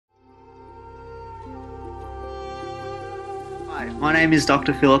Hi, my name is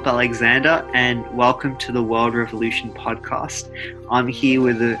Dr. Philip Alexander, and welcome to the World Revolution podcast. I'm here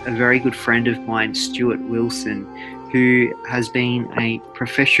with a very good friend of mine, Stuart Wilson, who has been a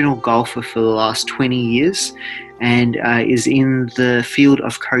professional golfer for the last 20 years and is in the field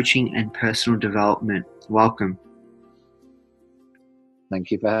of coaching and personal development. Welcome. Thank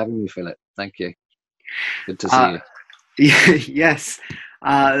you for having me, Philip. Thank you. Good to see you. Yes.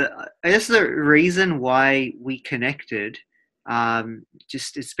 I guess the reason why we connected,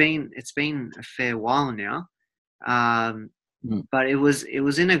 just it's been a fair while now, but it was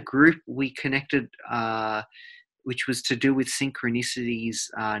in a group we connected, which was to do with synchronicities,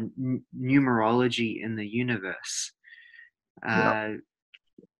 numerology in the universe. Yep.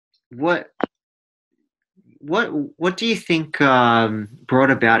 What do you think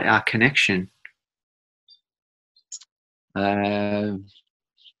brought about our connection?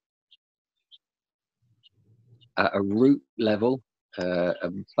 At a root level, a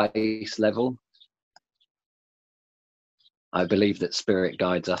base level, I believe that spirit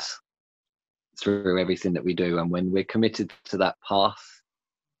guides us through everything that we do, and when we're committed to that path,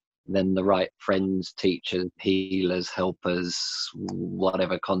 then the right friends, teachers, healers, helpers,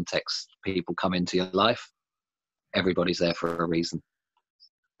 whatever context people come into your life, everybody's there for a reason.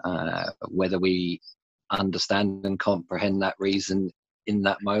 Whether we understand and comprehend that reason in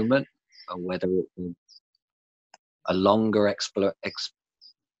that moment, or whether it's a longer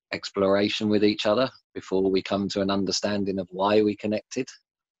exploration with each other before we come to an understanding of why we connected,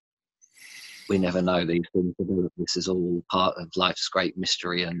 we never know. These things to do. This is all part of life's great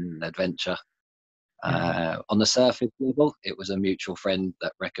mystery and adventure. On the surface level, it was a mutual friend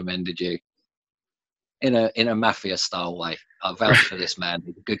that recommended you in a mafia style way. I vouch for this man.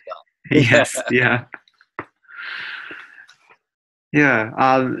 He's a good guy. Yes. Yeah.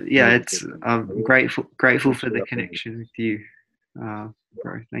 It's grateful for the connection with you, bro.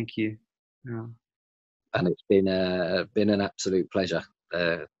 Thank you. And it's been an absolute pleasure.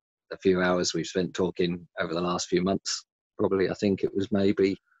 The few hours we've spent talking over the last few months. Probably, I think it was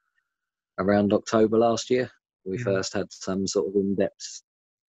maybe around October last year. We first had some sort of in-depth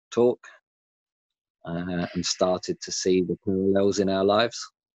talk and started to see the parallels in our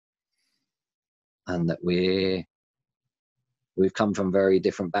lives, and that we've come from very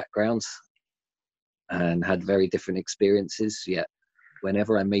different backgrounds and had very different experiences, yet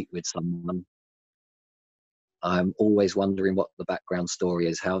whenever I meet with someone, I'm always wondering what the background story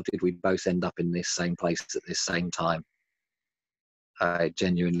is. How did we both end up in this same place at this same time? I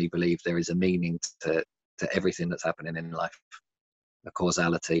genuinely believe there is a meaning to everything that's happening in life, a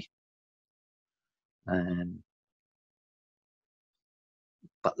causality.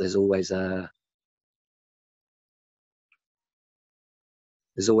 But there's always a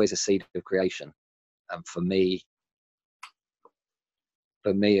seed of creation. And for me,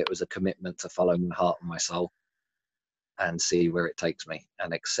 it was a commitment to follow my heart and my soul and see where it takes me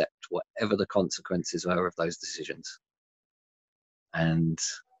and accept whatever the consequences were of those decisions. And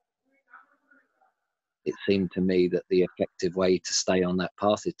it seemed to me that the effective way to stay on that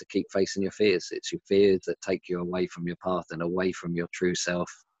path is to keep facing your fears. It's your fears that take you away from your path and away from your true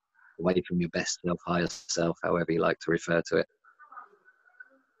self, away from your best self, higher self, however you like to refer to it.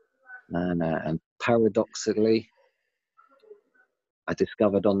 And paradoxically, I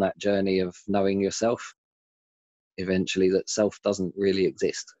discovered on that journey of knowing yourself, eventually, that self doesn't really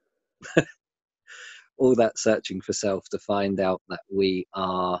exist. All that searching for self to find out that we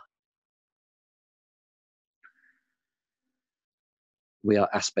are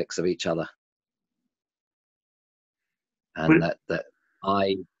aspects of each other, and that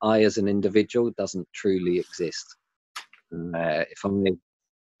I as an individual doesn't truly exist. If I'm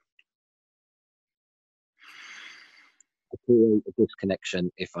I create a disconnection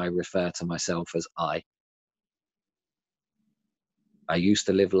if I refer to myself as I used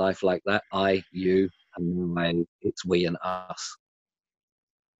to live life like that. I, you, and it's we and us.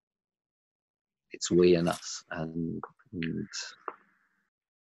 It's we and us, and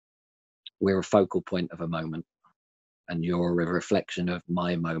we're a focal point of a moment, and you're a reflection of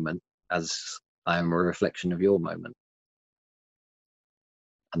my moment as I am a reflection of your moment.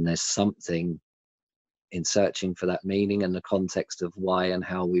 And there's something in searching for that meaning and the context of why and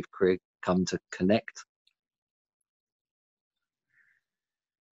how we've come to connect.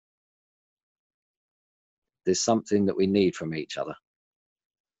 There's something that we need from each other.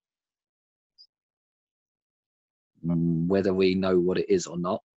 Whether we know what it is or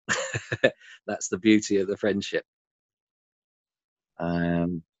not, that's the beauty of the friendship.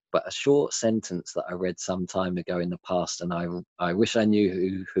 But a short sentence that I read some time ago in the past, and I wish I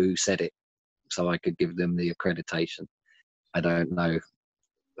knew who said it so I could give them the accreditation. I don't know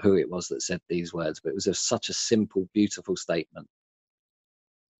who it was that said these words, but it was such a simple, beautiful statement.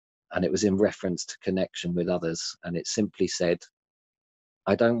 And it was in reference to connection with others. And it simply said,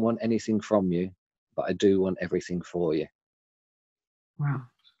 I don't want anything from you, but I do want everything for you. Wow.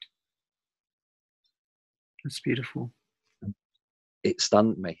 That's beautiful. It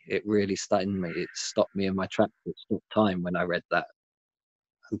stunned me. It really stunned me. It stopped me in my tracks. It stopped time when I read that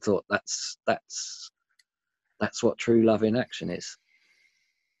and thought, that's what true love in action is.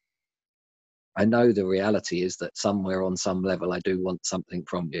 I know the reality is that somewhere on some level, I do want something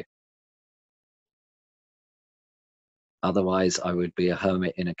from you. Otherwise, I would be a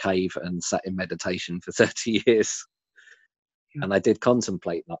hermit in a cave and sat in meditation for 30 years. Yeah. And I did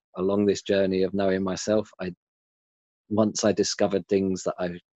contemplate that along this journey of knowing myself. Once I discovered things that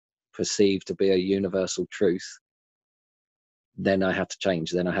I perceived to be a universal truth, then I had to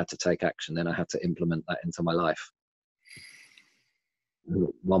change. Then I had to take action. Then I had to implement that into my life. At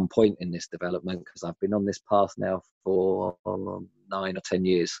one point in this development, because I've been on this path now for 9 or 10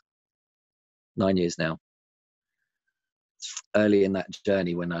 years, 9 years now. Early in that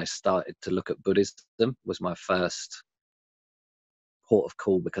journey, when I started to look at Buddhism, was my first port of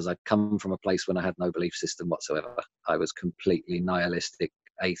call, because I'd come from a place when I had no belief system whatsoever. I was completely nihilistic,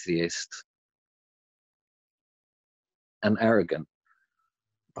 atheist, and arrogant.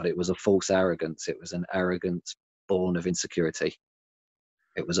 But it was a false arrogance. It was an arrogance born of insecurity.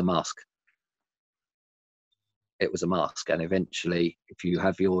 It was a mask. It was a mask. And eventually, if you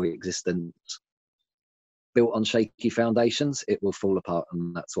have your existence built on shaky foundations, it will fall apart.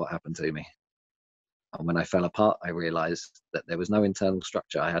 And that's what happened to me. And when I fell apart, I realized that there was no internal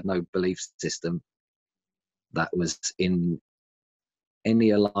structure. I had no belief system that was in any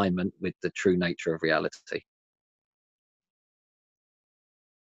alignment with the true nature of reality.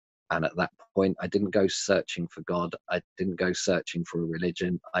 And at that point, I didn't go searching for God. I didn't go searching for a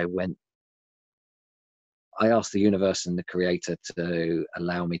religion. I asked the universe and the creator to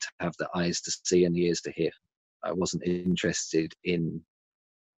allow me to have the eyes to see and the ears to hear. I wasn't interested in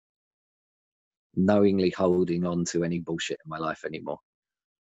knowingly holding on to any bullshit in my life anymore.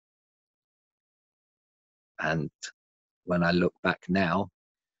 And when I look back now,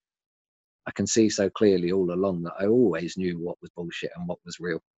 I can see so clearly all along that I always knew what was bullshit and what was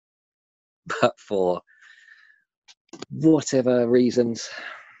real. But for whatever reasons,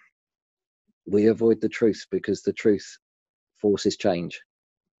 we avoid the truth because the truth forces change.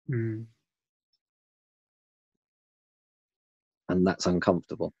 Mm. And that's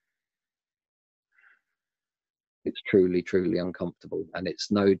uncomfortable. It's truly, truly uncomfortable. And it's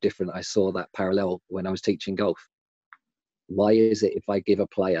no different. I saw that parallel when I was teaching golf. Why is it if I give a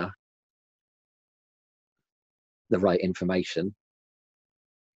player the right information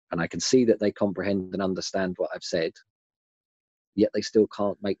and I can see that they comprehend and understand what I've said, yet they still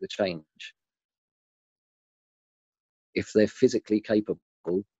can't make the change? If they're physically capable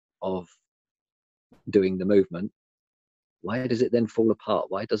of doing the movement, why does it then fall apart?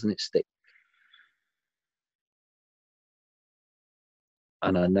 Why doesn't it stick?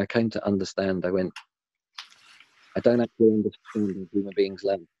 And I came to understand, I went, I don't actually understand how human beings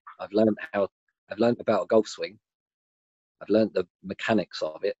learn. I've learned about a golf swing. I've learned the mechanics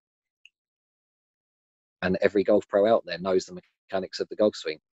of it. And every golf pro out there knows the mechanics of the golf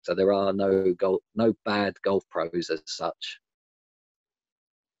swing. So there are no bad golf pros as such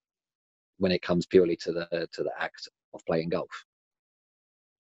when it comes purely to the act of playing golf.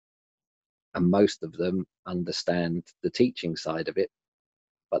 And most of them understand the teaching side of it.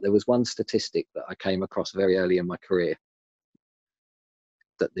 But there was one statistic that I came across very early in my career,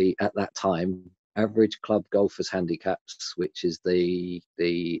 that at that time, average club golfers' handicaps, which is the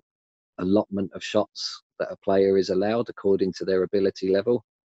allotment of shots that a player is allowed according to their ability level,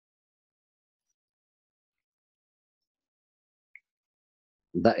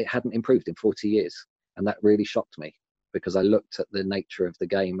 that it hadn't improved in 40 years. And that really shocked me, because I looked at the nature of the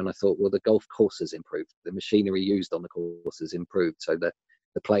game and I thought, well, the golf course has improved. The machinery used on the course has improved, so that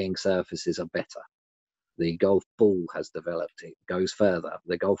the playing surfaces are better. The golf ball has developed, it goes further.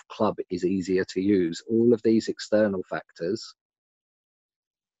 The golf club is easier to use. All of these external factors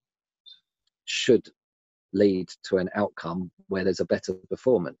should lead to an outcome where there's a better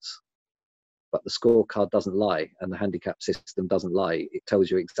performance. But the scorecard doesn't lie, and the handicap system doesn't lie. It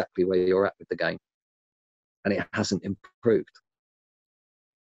tells you exactly where you're at with the game. And it hasn't improved.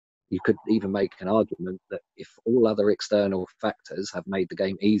 You could even make an argument that if all other external factors have made the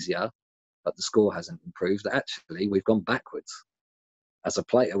game easier, but the score hasn't improved, actually we've gone backwards. As a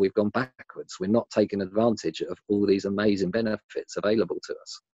player, we've gone backwards. We're not taking advantage of all these amazing benefits available to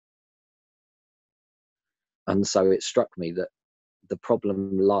us. And so it struck me that the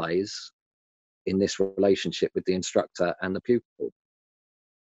problem lies in this relationship with the instructor and the pupil.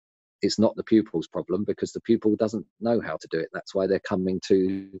 It's not the pupil's problem, because the pupil doesn't know how to do it. That's why they're coming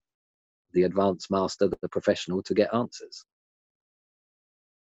to the advanced master, the professional, to get answers.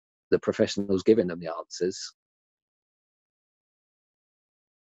 The professional's giving them the answers,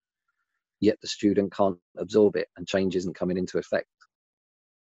 yet the student can't absorb it and change isn't coming into effect.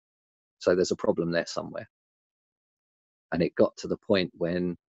 So there's a problem there somewhere. And it got to the point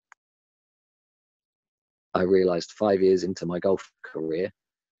when I realized 5 years into my golf career,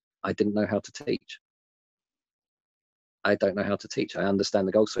 I didn't know how to teach. I don't know how to teach. I understand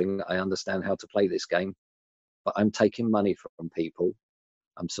the golf swing. I understand how to play this game, but I'm taking money from people.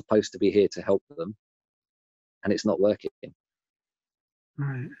 I'm supposed to be here to help them, and it's not working.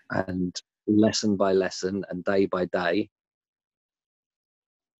 Right. And lesson by lesson and day by day,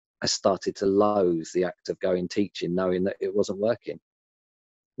 I started to loathe the act of going teaching, knowing that it wasn't working.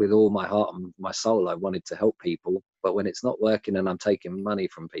 With all my heart and my soul, I wanted to help people, but when it's not working and I'm taking money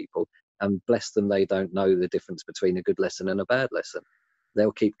from people, and bless them, they don't know the difference between a good lesson and a bad lesson.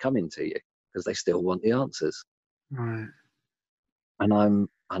 They'll keep coming to you because they still want the answers. Right. And I'm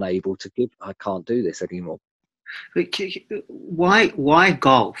unable to give. I can't do this anymore. But why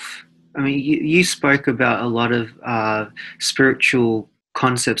golf? I mean, you spoke about a lot of spiritual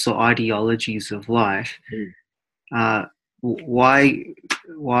concepts or ideologies of life. Mm. Uh,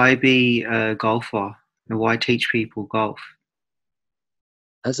 why be a golfer? And why teach people golf?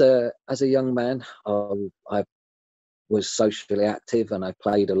 As a young man, I was socially active and I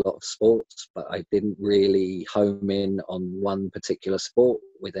played a lot of sports, but I didn't really home in on one particular sport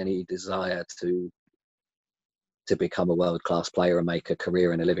with any desire to become a world-class player and make a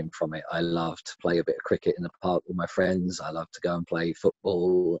career and a living from it. I loved to play a bit of cricket in the park with my friends. I loved to go and play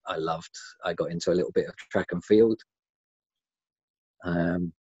football. I got into a little bit of track and field,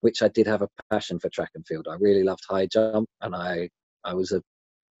 which I did have a passion for track and field. I really loved high jump, and I was a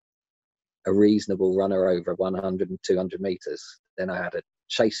reasonable runner over 100 and 200 meters. Then I had a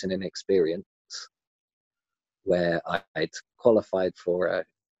chasing in experience where I'd qualified for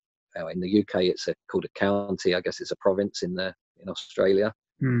in the UK it's called a county. I guess it's a province in Australia.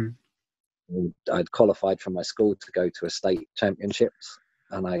 Mm. I'd qualified from my school to go to a state championships,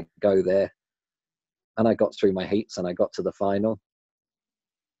 and I go there, and I got through my heats, and I got to the final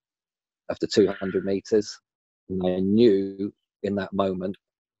of the 200 meters, and I knew in that moment.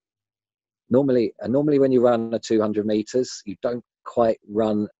 Normally when you run a 200 meters, you don't quite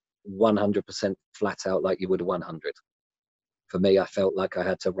run 100% flat out like you would a 100. For me, I felt like I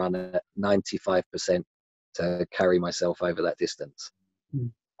had to run at 95% to carry myself over that distance.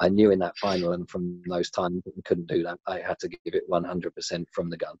 Mm. I knew in that final, and from those times I couldn't do that. I had to give it 100% from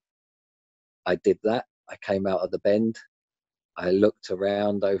the gun. I did that. I came out of the bend. I looked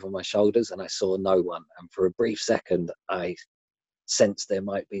around over my shoulders and I saw no one. And for a brief second, I sensed there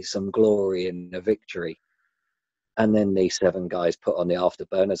might be some glory in a victory. And then these 7 guys put on the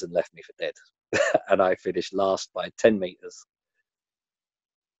afterburners and left me for dead. And I finished last by 10 meters.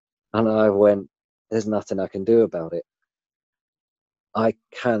 And I went, there's nothing I can do about it. I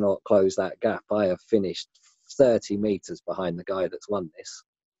cannot close that gap. I have finished 30 meters behind the guy that's won this.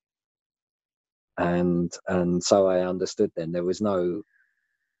 And so I understood then there was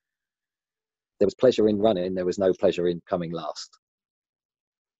pleasure in running, there was no pleasure in coming last.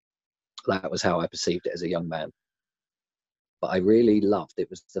 That was how I perceived it as a young man. But I really loved it. It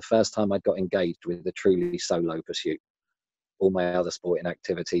was the first time I got engaged with a truly solo pursuit. All my other sporting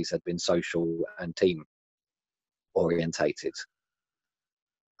activities had been social and team orientated.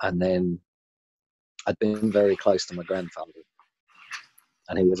 And then I'd been very close to my grandfather,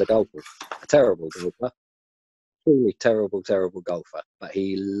 and he was a golfer, a terrible golfer, truly terrible, terrible golfer, but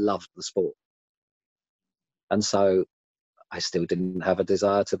he loved the sport. And so I still didn't have a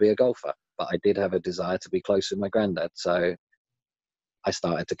desire to be a golfer, but I did have a desire to be close with my granddad. So I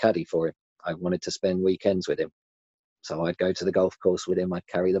started to caddy for him. I wanted to spend weekends with him. So I'd go to the golf course with him. I'd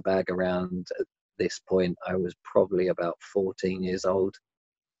carry the bag around. At this point, I was probably about 14 years old.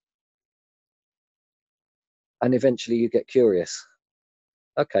 And eventually you get curious.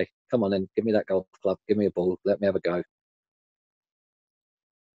 Okay, come on then, give me that golf club, give me a ball, let me have a go.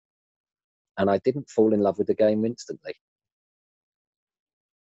 And I didn't fall in love with the game instantly.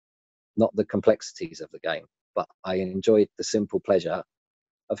 Not the complexities of the game, but I enjoyed the simple pleasure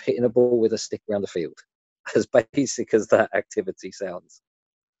of hitting a ball with a stick around the field. As basic as that activity sounds,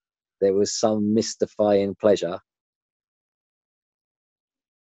 there was some mystifying pleasure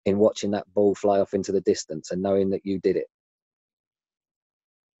in watching that ball fly off into the distance and knowing that you did it.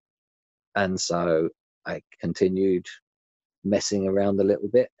 And so I continued messing around a little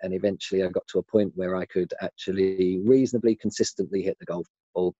bit, and eventually I got to a point where I could actually reasonably consistently hit the golf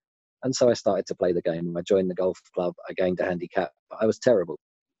ball. And so I started to play the game. I joined the golf club. I gained a handicap, but I was terrible,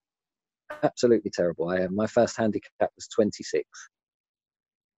 absolutely terrible. My first handicap was 26,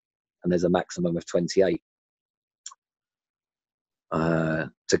 and there's a maximum of 28.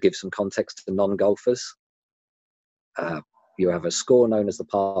 To give some context to non-golfers, you have a score known as the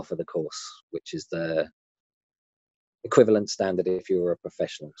par for the course, which is the equivalent standard if you were a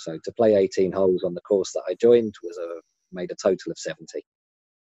professional. So to play 18 holes on the course that I joined made a total of 70,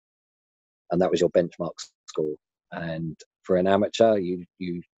 and that was your benchmark score. And for an amateur, you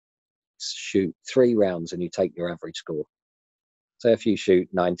shoot 3 rounds and you take your average score. So if you shoot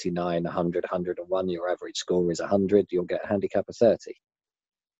 99, 100, 101, your average score is 100, you'll get a handicap of 30.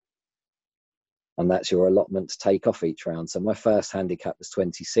 And that's your allotment to take off each round. So my first handicap was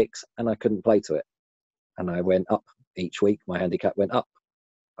 26, and I couldn't play to it. And I went up each week. My handicap went up.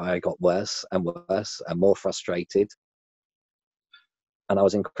 I got worse and more frustrated. And I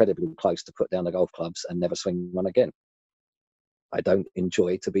was incredibly close to put down the golf clubs and never swing one again. I don't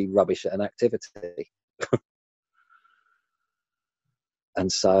enjoy to be rubbish at an activity. And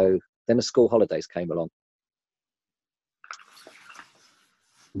so then the school holidays came along.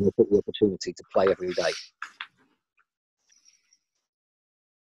 And they put the opportunity to play every day.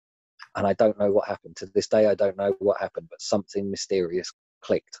 And I don't know what happened. To this day, I don't know what happened, but something mysterious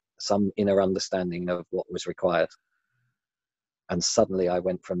clicked, some inner understanding of what was required. And suddenly I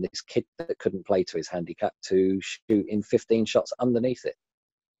went from this kid that couldn't play to his handicap to shooting 15 shots underneath it.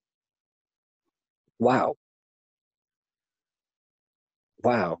 Wow.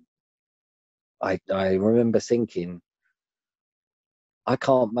 I remember thinking, I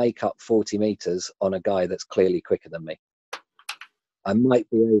can't make up 40 meters on a guy that's clearly quicker than me. I might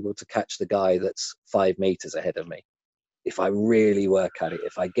be able to catch the guy that's 5 meters ahead of me. If I really work at it,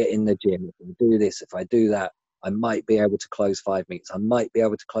 if I get in the gym, if I do this, if I do that, I might be able to close 5 meters. I might be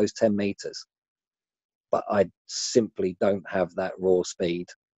able to close 10 meters. But I simply don't have that raw speed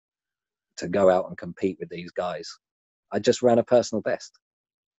to go out and compete with these guys. I just ran a personal best.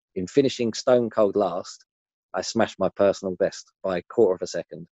 In finishing stone cold last, I smashed my personal best by a quarter of a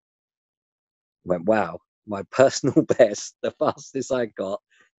second. Went, wow, my personal best, the fastest I got,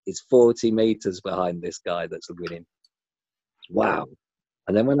 is 40 meters behind this guy that's winning. Wow.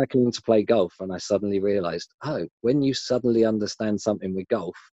 And then when I came to play golf, and I suddenly realized, oh, when you suddenly understand something with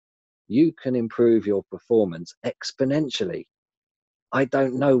golf, you can improve your performance exponentially. I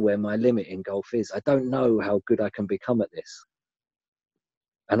don't know where my limit in golf is. I don't know how good I can become at this.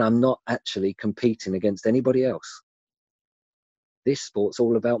 And I'm not actually competing against anybody else. This sport's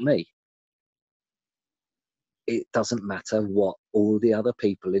all about me. It doesn't matter what all the other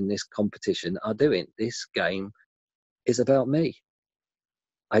people in this competition are doing. This game is about me.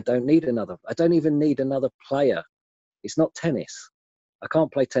 I don't even need another player. It's not tennis. I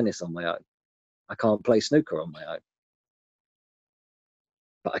can't play tennis on my own. I can't play snooker on my own.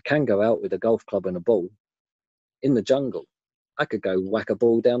 But I can go out with a golf club and a ball in the jungle. I could go whack a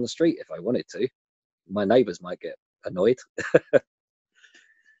ball down the street if I wanted to. My neighbours might get annoyed.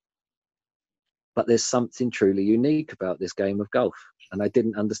 But there's something truly unique about this game of golf. And I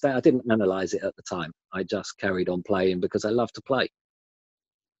didn't understand. I didn't analyse it at the time. I just carried on playing because I love to play.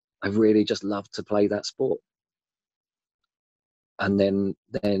 I really just love to play that sport. And then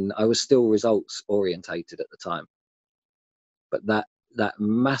I was still results orientated at the time. But that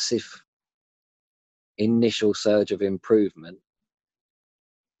massive initial surge of improvement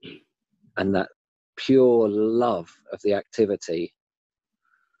and that pure love of the activity,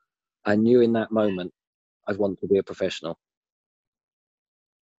 I knew in that moment I'd want to be a professional.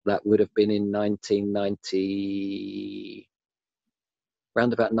 That would have been in 1990,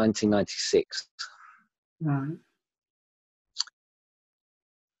 around about 1996. Right.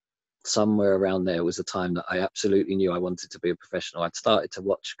 Somewhere around there was the time that I absolutely knew I wanted to be a professional. I'd started to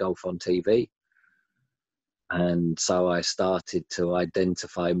watch golf on TV. And so I started to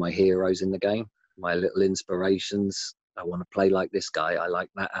identify my heroes in the game, my little inspirations. I want to play like this guy. I like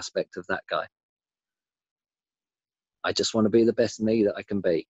that aspect of that guy. I just want to be the best me that I can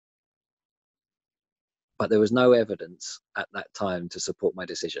be. But there was no evidence at that time to support my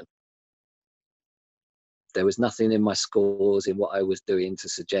decision. There was nothing in my scores, in what I was doing, to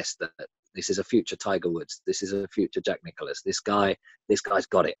suggest that this is a future Tiger Woods. This is a future Jack Nicklaus. This guy's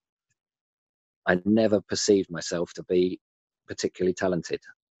got it. I never perceived myself to be particularly talented.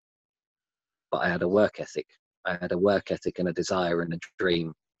 But I had a work ethic. I had a work ethic and a desire and a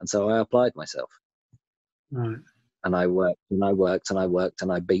dream. And so I applied myself. Right. And I worked and I worked and I worked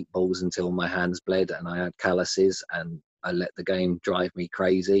and I beat balls until my hands bled and I had calluses and I let the game drive me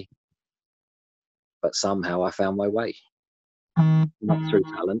crazy. But somehow I found my way. Not through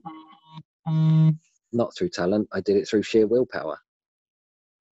talent. Not through talent. I did it through sheer willpower.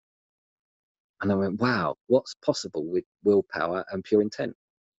 And I went, wow, what's possible with willpower and pure intent?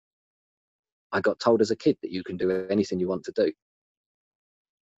 I got told as a kid that you can do anything you want to do.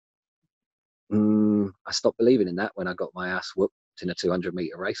 I stopped believing in that when I got my ass whooped in a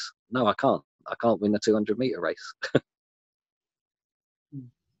 200-meter race. No, I can't. I can't win the 200-meter race. But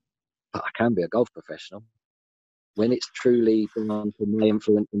I can be a golf professional. When it's truly down to my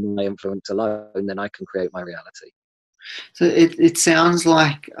influence and my influence alone, then I can create my reality. So it sounds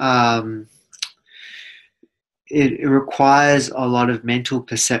like it requires a lot of mental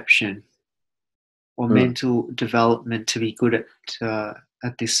perception or mental development to be good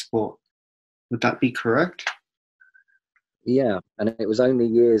at this sport. Would that be correct? Yeah, and it was only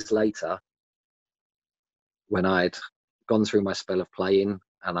years later when I'd gone through my spell of playing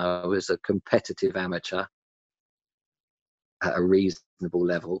and I was a competitive amateur at a reasonable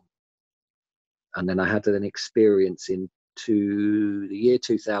level. And then I had an experience in the year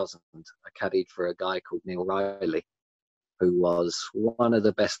 2000. I caddied for a guy called Neil Riley, who was one of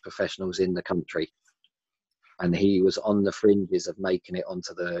the best professionals in the country. And he was on the fringes of making it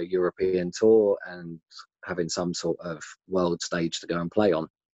onto the European tour and having some sort of world stage to go and play on.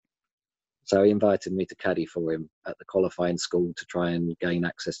 So he invited me to caddy for him at the qualifying school to try and gain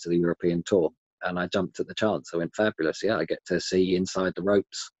access to the European tour. And I jumped at the chance. I went, fabulous. Yeah, I get to see inside the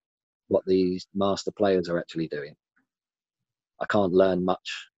ropes what these master players are actually doing. I can't learn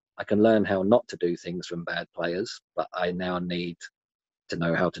much. I can learn how not to do things from bad players, but I now need to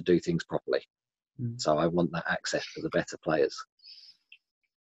know how to do things properly. So I want that access to the better players.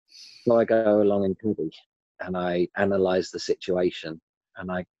 So I go along and caddy and I analyse the situation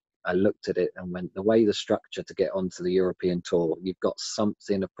and I looked at it and went, the way the structure to get onto the European tour, you've got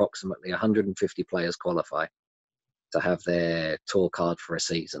something approximately 150 players qualify to have their tour card for a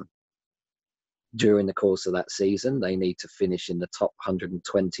season. During the course of that season, they need to finish in the top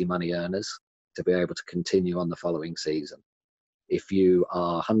 120 money earners to be able to continue on the following season. If you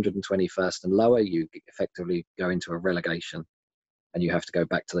are 121st and lower, you effectively go into a relegation and you have to go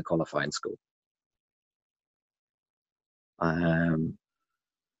back to the qualifying school.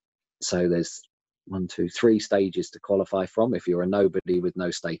 So there's 3 stages to qualify from if you're a nobody with no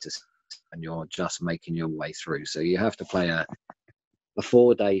status and you're just making your way through. So you have to play a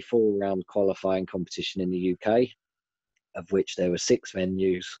 4-day, 4-round qualifying competition in the UK, of which there were 6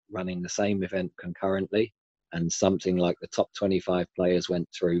 venues running the same event concurrently, and something like the top 25 players went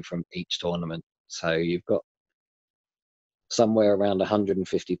through from each tournament. So you've got somewhere around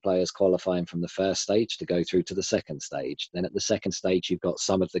 150 players qualifying from the first stage to go through to the second stage. Then at the second stage, you've got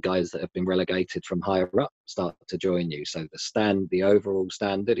some of the guys that have been relegated from higher up start to join you. So the overall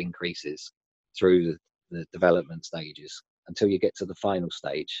standard increases through the development stages until you get to the final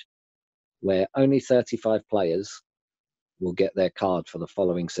stage, where only 35 players will get their card for the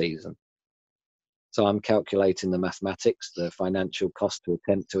following season. So I'm calculating the mathematics, the financial cost to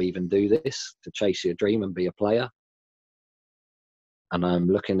attempt to even do this, to chase your dream and be a player. And I'm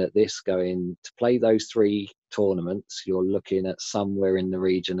looking at this going, to play those 3 tournaments, you're looking at somewhere in the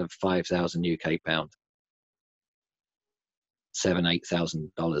region of 5,000 UK pound,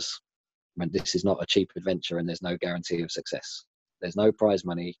 $7,000-8,000. I mean, this is not a cheap adventure and there's no guarantee of success. There's no prize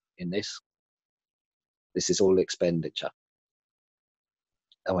money in this. This is all expenditure.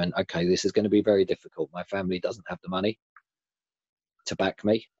 I went, okay, this is going to be very difficult. My family doesn't have the money to back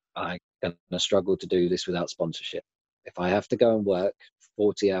me. I'm going to struggle to do this without sponsorship. If I have to go and work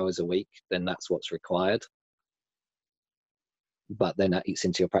 40 hours a week, then that's what's required. But then that eats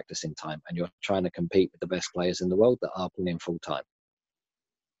into your practicing time and you're trying to compete with the best players in the world that are playing full time.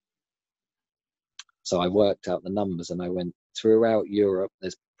 So I worked out the numbers and I went, throughout Europe,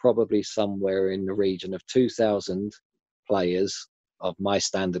 there's probably somewhere in the region of 2,000 players of my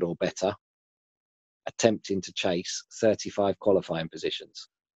standard or better attempting to chase 35 qualifying positions.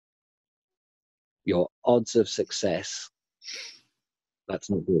 Your odds of success, that's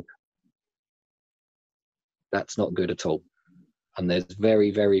not good. That's not good at all. And there's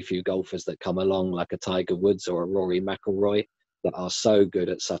very, very few golfers that come along like a Tiger Woods or a Rory McIlroy that are so good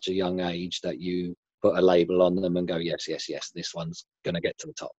at such a young age that you put a label on them and go, yes, yes, yes, this one's going to get to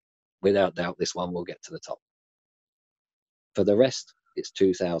the top. Without doubt, this one will get to the top. For the rest, it's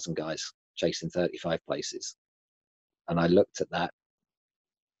 2,000 guys chasing 35 places. And I looked at that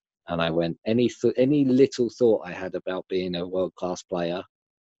and I went, any little thought I had about being a world-class player,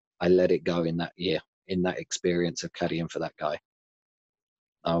 I let it go in that year. in that experience of caddying for that guy.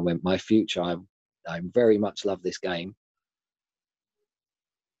 I went, my future, I very much love this game,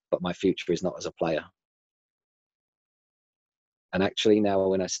 but my future is not as a player. And actually now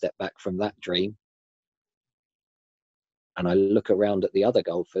when I step back from that dream and I look around at the other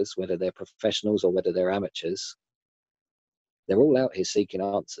golfers, whether they're professionals or whether they're amateurs, they're all out here seeking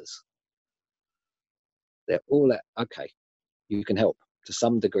answers. They're all okay, you can help. To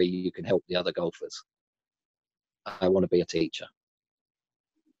some degree, you can help the other golfers. I want to be a teacher.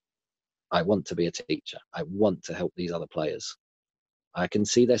 I want to be a teacher. I want to help these other players. I can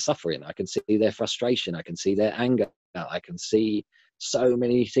see their suffering. I can see their frustration. I can see their anger. I can see so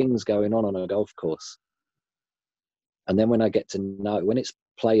many things going on a golf course. And then when I get to know, when it's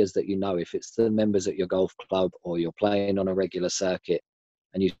players that you know, if it's the members at your golf club or you're playing on a regular circuit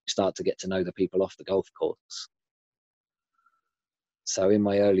and you start to get to know the people off the golf course. So in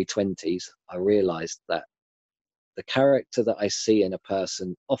my early 20s, I realized that the character that I see in a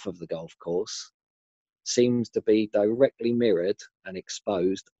person off of the golf course seems to be directly mirrored and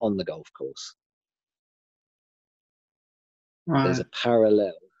exposed on the golf course. Right. There's a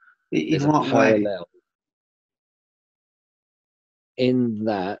parallel. In what way? In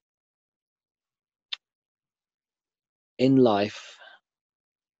that, in life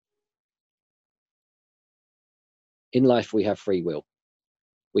we have free will.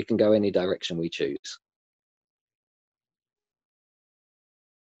 We can go any direction we choose.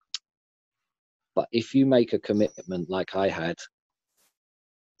 But if you make a commitment like I had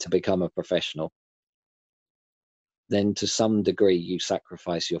to become a professional, then to some degree you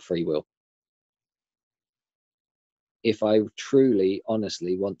sacrifice your free will. If I truly,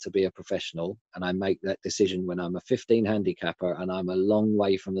 honestly want to be a professional and I make that decision when I'm a 15 handicapper and I'm a long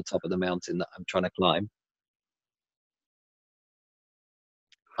way from the top of the mountain that I'm trying to climb,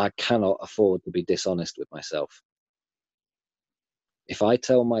 I cannot afford to be dishonest with myself. If I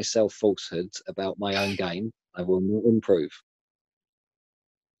tell myself falsehoods about my own game, I will not improve.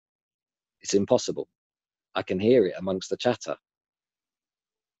 It's impossible. I can hear it amongst the chatter.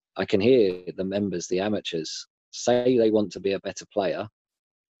 I can hear the members, the amateurs, say they want to be a better player,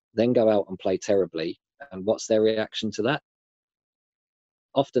 then go out and play terribly. And what's their reaction to that?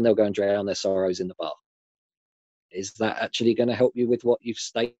 Often they'll go and drown their sorrows in the bar. Is that actually going to help you with what you've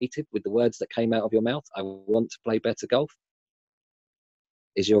stated, with the words that came out of your mouth? I want to play better golf.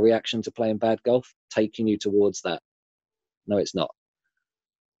 Is your reaction to playing bad golf taking you towards that? No, it's not.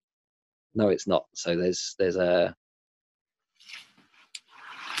 No, it's not. So there's a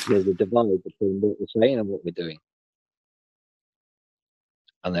divide between what we're saying and what we're doing.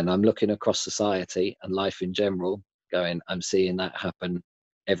 And then I'm looking across society and life in general, going, I'm seeing that happen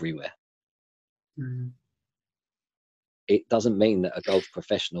everywhere. Mm. It doesn't mean that a golf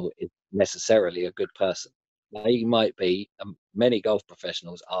professional is necessarily a good person. They might be, many golf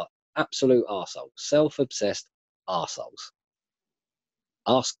professionals are absolute arseholes, self-obsessed arseholes.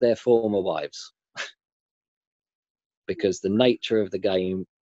 Ask their former wives. Because the nature of the game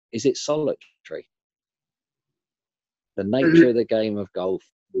is it's solitary. The nature of the game of golf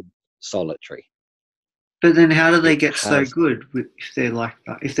is solitary. But then how do they get so good if they're like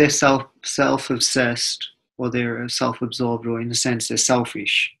that? If they're self-obsessed or they're self-absorbed, or in a sense they're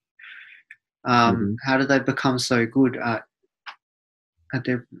selfish, how do they become so good at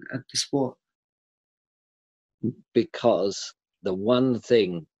the sport? Because the one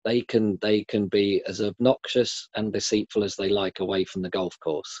thing they can be as obnoxious and deceitful as they like away from the golf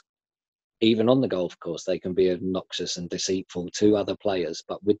course. Even on the golf course, they can be obnoxious and deceitful to other players,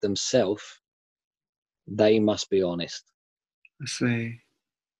 but with themselves, they must be honest. I see.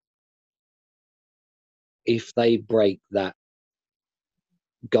 If they break that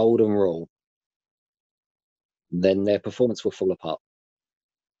golden rule, then their performance will fall apart.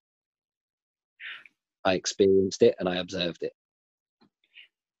 I experienced it and I observed it.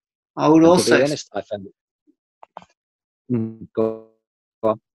 I would also, to be honest, I found it. Go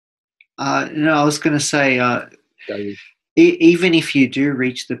on. no, I was going to say, even if you do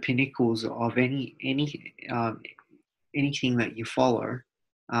reach the pinnacles of anything that you follow,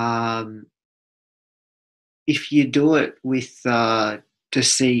 if you do it with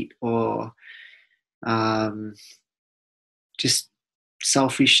deceit or just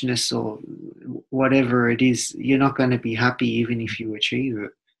selfishness or whatever it is, you're not going to be happy even if you achieve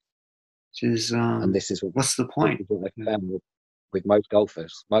it. And this is what's the point? This is what I found with most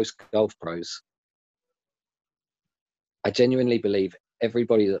golfers, most golf pros. I genuinely believe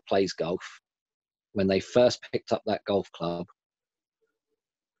everybody that plays golf, when they first picked up that golf club,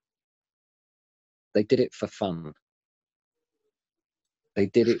 they did it for fun. They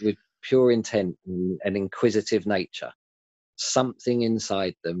did it with pure intent and an inquisitive nature, something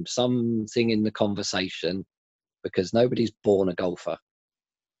inside them, something in the conversation, because nobody's born a golfer.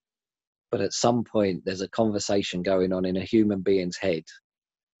 But at some point, there's a conversation going on in a human being's head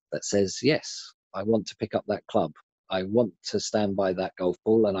that says, yes, I want to pick up that club. I want to stand by that golf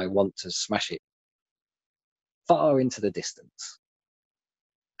ball and I want to smash it far into the distance.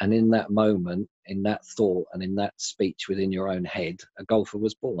 And in that moment, in that thought, and in that speech within your own head, a golfer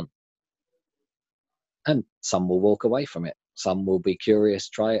was born. And some will walk away from it. Some will be curious,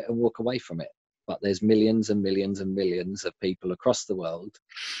 try it and walk away from it. But there's millions and millions and millions of people across the world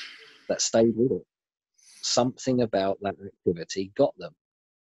that stayed with it. Something about that activity got them.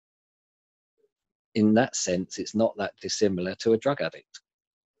 In that sense, it's not that dissimilar to a drug addict.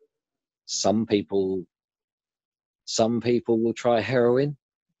 Some people will try heroin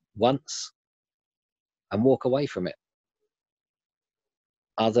once and walk away from it.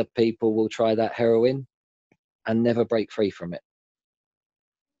 Other people will try that heroin and never break free from it.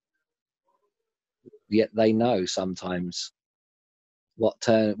 Yet they know sometimes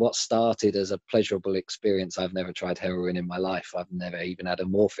what started as a pleasurable experience. I've never tried heroin in my life. I've never even had a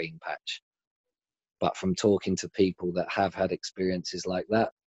morphine patch. But from talking to people that have had experiences like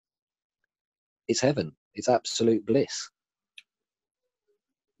that, it's heaven. It's absolute bliss.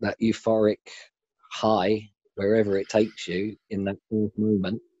 That euphoric high, wherever it takes you in that fourth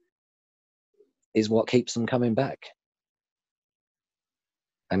moment, is what keeps them coming back.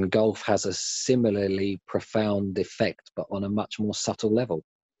 And golf has a similarly profound effect, but on a much more subtle level.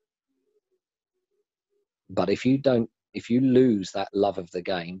 But if you lose that love of the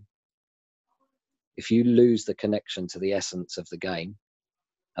game, if you lose the connection to the essence of the game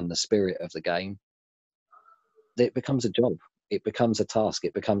and the spirit of the game, it becomes a job, it becomes a task,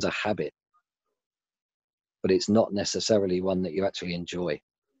 it becomes a habit. But it's not necessarily one that you actually enjoy.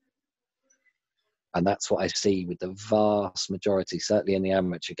 And that's what I see with the vast majority, certainly in the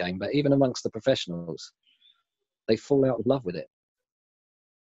amateur game, but even amongst the professionals. They fall out of love with it.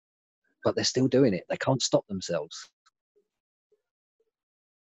 But they're still doing it. They can't stop themselves.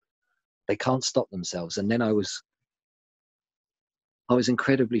 They can't stop themselves. And then I was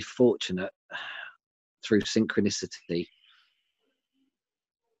incredibly fortunate through synchronicity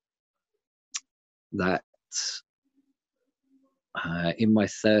that in my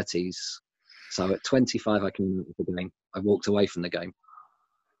 30s, so at 25 I came out of the game. I walked away from the game.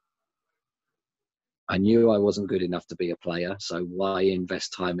 I knew I wasn't good enough to be a player, so why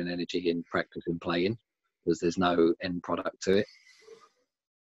invest time and energy in practicing playing? Because there's no end product to it.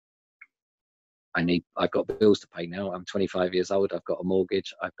 I've got bills to pay now. I'm 25 years old. I've got a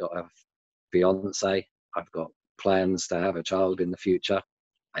mortgage. I've got a fiance. I've got plans to have a child in the future.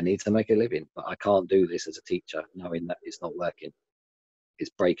 I need to make a living, but I can't do this as a teacher knowing that it's not working. It's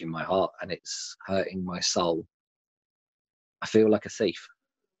breaking my heart and it's hurting my soul. I feel like a thief.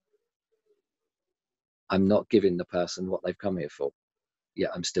 I'm not giving the person what they've come here for,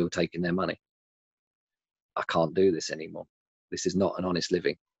 yet I'm still taking their money. I can't do this anymore. This is not an honest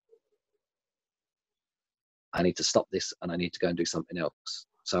living. I need to stop this and I need to go and do something else.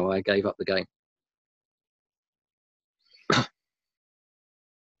 So I gave up the game.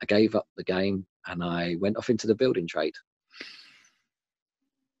 I gave up the game and I went off into the building trade.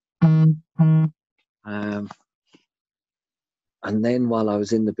 And then while I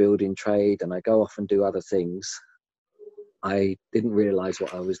was in the building trade and I go off and do other things, I didn't realize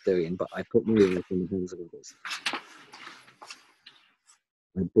what I was doing, but I put my life in the hands of others.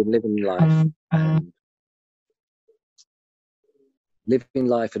 I've been living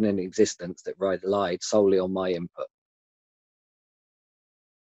life in an existence that relied solely on my input.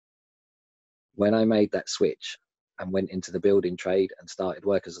 When I made that switch and went into the building trade and started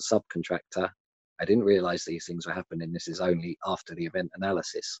work as a subcontractor, I didn't realize these things were happening. This is only after the event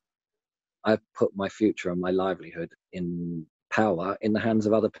analysis. I've put my future and my livelihood in power in the hands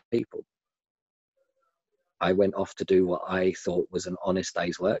of other people. I went off to do what I thought was an honest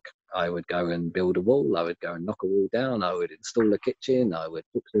day's work. I would go and build a wall. I would go and knock a wall down. I would install a kitchen. I would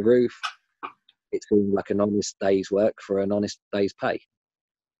fix the roof. It seemed like an honest day's work for an honest day's pay.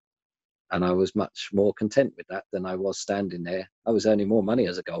 And I was much more content with that than I was standing there. I was earning more money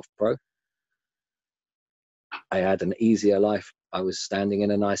as a golf pro. I had an easier life. I was standing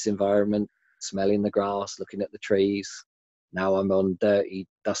in a nice environment, smelling the grass, looking at the trees. Now I'm on dirty,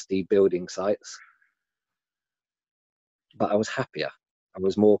 dusty building sites. But I was happier. I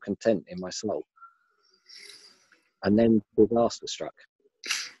was more content in my soul. And then disaster struck.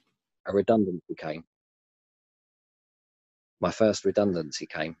 A redundancy came. My first redundancy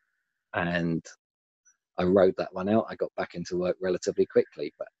came. And I rode that one out. I got back into work relatively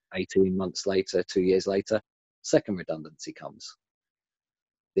quickly. But 18 months later, 2 years later, second redundancy comes.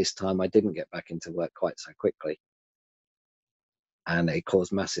 This time I didn't get back into work quite so quickly. And it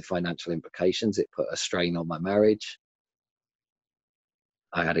caused massive financial implications. It put a strain on my marriage.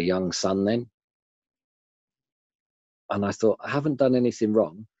 I had a young son then. And I thought, I haven't done anything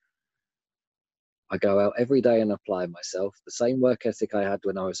wrong. I go out every day and apply myself, the same work ethic I had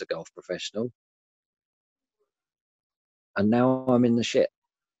when I was a golf professional. And now I'm in the shit.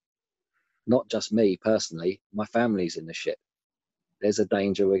 Not just me personally, my family's in the shit. There's a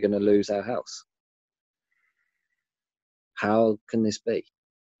danger we're going to lose our house. How can this be?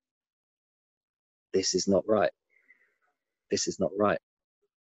 This is not right. This is not right.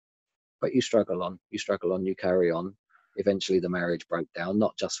 But you struggle on, you carry on. Eventually the marriage broke down,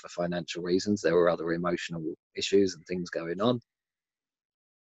 not just for financial reasons. There were other emotional issues and things going on.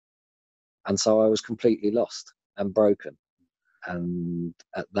 And so I was completely lost and broken. And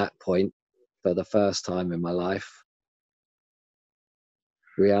at that point, for the first time in my life,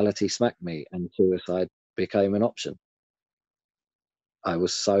 reality smacked me and suicide became an option. I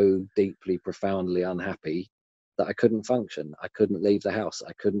was so deeply, profoundly unhappy that I couldn't function. I couldn't leave the house.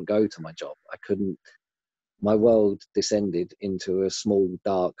 I couldn't go to my job. My world descended into a small,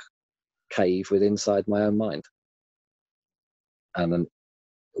 dark cave inside my own mind. And then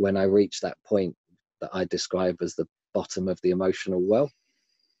when I reached that point that I describe as the bottom of the emotional well,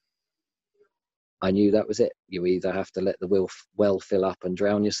 I knew that was it. You either have to let the well fill up and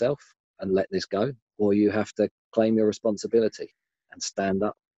drown yourself and let this go, or you have to claim your responsibility and stand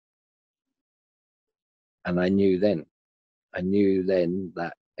up. And I knew then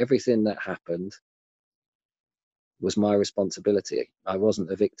that everything that happened was my responsibility. I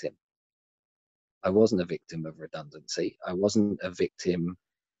wasn't a victim. I wasn't a victim of redundancy. I wasn't a victim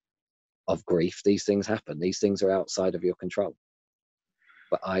of grief. These things happen. These things are outside of your control.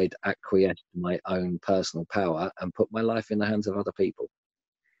 But I'd acquiesced to my own personal power and put my life in the hands of other people.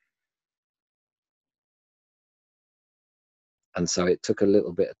 And so it took a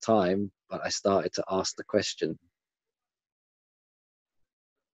little bit of time, but I started to ask the question,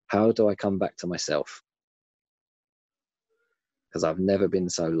 how do I come back to myself? Because I've never been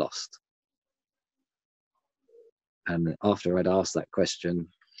so lost. And after I'd asked that question,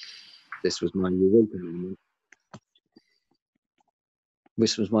 this was my eureka moment.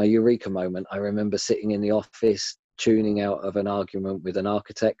 This was my eureka moment. I remember sitting in the office, tuning out of an argument with an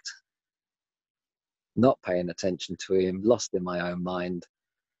architect, not paying attention to him, lost in my own mind.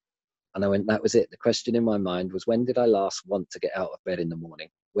 And I went, that was it. The question in my mind was, when did I last want to get out of bed in the morning?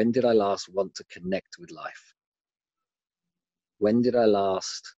 When did I last want to connect with life? When did I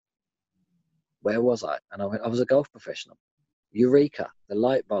last, where was I? And I went, I was a golf professional. Eureka, the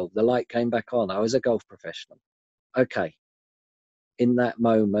light bulb, the light came back on. I was a golf professional. Okay. In that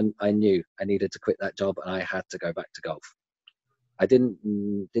moment, I knew I needed to quit that job and I had to go back to golf. I didn't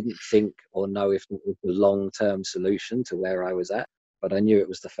think or know if it was the long-term solution to where I was at, but I knew it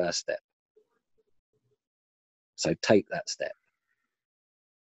was the first step. So take that step.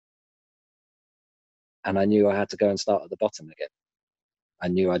 And I knew I had to go and start at the bottom again. I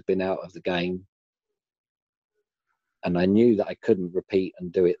knew I'd been out of the game. And I knew that I couldn't repeat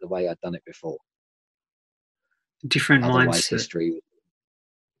and do it the way I'd done it before. Different Otherwise, mindset. history,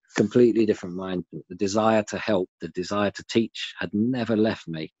 completely different mindset. The desire to help, the desire to teach had never left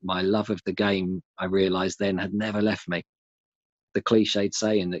me. My love of the game, I realized then, had never left me. The cliched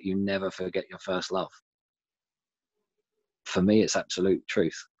saying that you never forget your first love. For me, it's absolute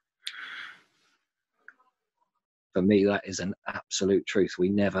truth. For me, that is an absolute truth. We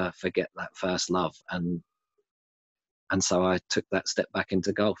never forget that first love. And so I took that step back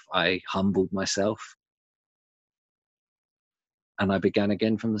into golf. I humbled myself. And I began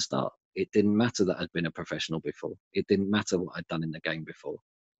again from the start. It didn't matter that I'd been a professional before. It didn't matter what I'd done in the game before.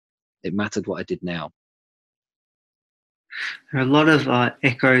 It mattered what I did now. There are a lot of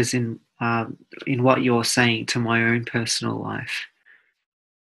echoes in what you're saying to my own personal life.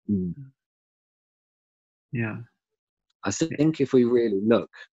 Mm. Yeah. I think if we really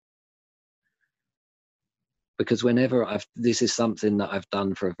look, because this is something that I've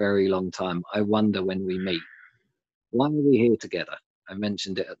done for a very long time, I wonder when we meet, why are we here together? I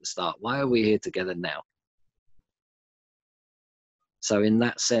mentioned it at the start. Why are we here together now? So in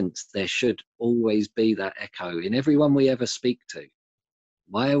that sense, there should always be that echo in everyone we ever speak to.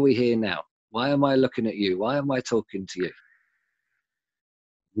 Why are we here now? Why am I looking at you? Why am I talking to you?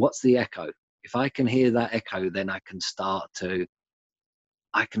 What's the echo? If I can hear that echo, then I can start to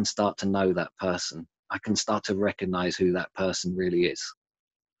know that person. I can start to recognize who that person really is.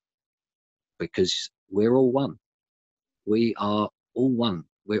 Because we're all one. We are all one.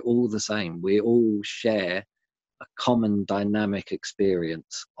 We're all the same. We all share a common dynamic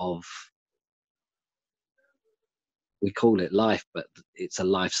experience of, we call it life, but it's a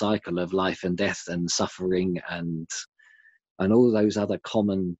life cycle of life and death and suffering and all those other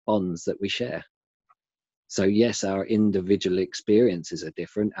common bonds that we share. So yes, our individual experiences are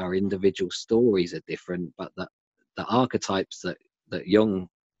different, our individual stories are different, but the archetypes that Jung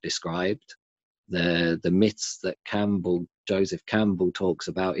described, the myths that Joseph Campbell talks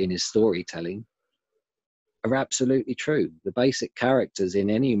about in his storytelling, are absolutely true. The basic characters in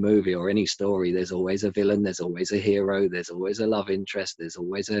any movie or any story, there's always a villain, there's always a hero, there's always a love interest, there's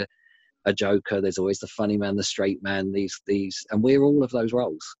always a joker, there's always the funny man, the straight man, these, and we're all of those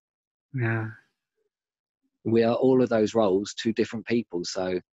roles. Yeah. We are all of those roles to different people.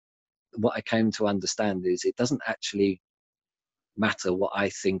 So what I came to understand is it doesn't actually matter what I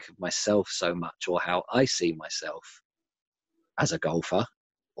think of myself so much, or how I see myself as a golfer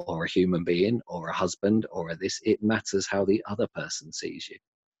or a human being or a husband or a this. It matters how the other person sees you.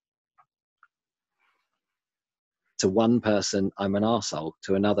 To one person, I'm an arsehole.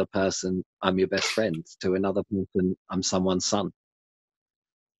 To another person, I'm your best friend. To another person, I'm someone's son.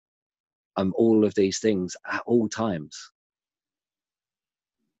 I'm all of these things at all times.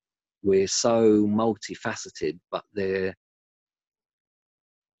 We're so multifaceted, but they're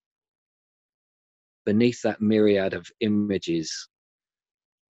beneath that myriad of images.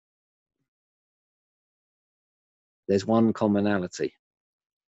 There's one commonality.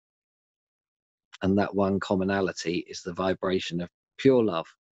 And that one commonality is the vibration of pure love.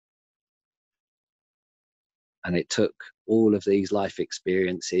 And it took all of these life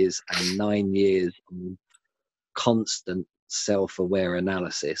experiences and 9 years of constant self-aware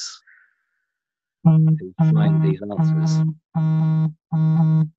analysis to find these answers,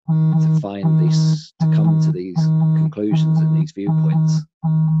 to come to these conclusions and these viewpoints,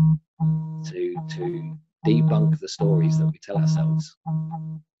 to debunk the stories that we tell ourselves.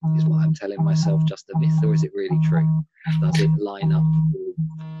 Is what I'm telling myself just a myth, or is it really true? Does it line up with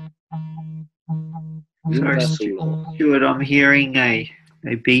universal law? Stuart, I'm hearing a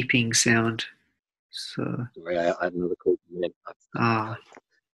beeping sound. So Sorry, I had another call from in.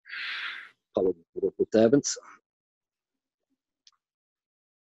 Apologies for the disturbance.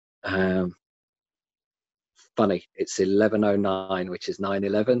 Funny, it's 11:09, which is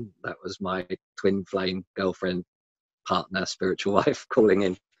 9/11. That was my twin flame girlfriend, partner, spiritual wife calling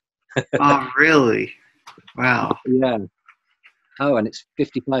in. Oh, really? Wow. Yeah. Oh, and it's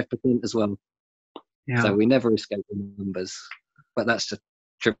 55% as well. Yeah. So we never escape the numbers, but that's just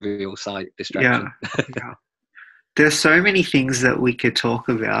trivial side distraction. Yeah. There's so many things that we could talk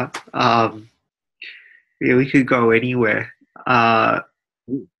about. Yeah, we could go anywhere.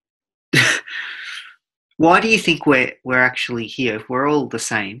 Why do you think we're actually here? If we're all the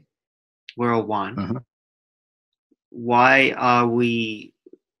same, we're all one. Mm-hmm.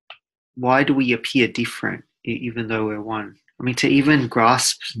 Why do we appear different, even though we're one? I mean, to even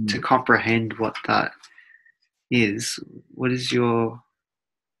grasp, to comprehend what that is, what is your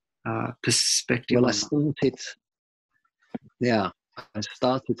perspective Well, on I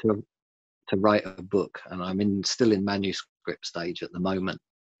started to write a book, and I'm still in manuscript stage at the moment.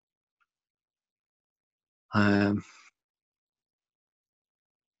 And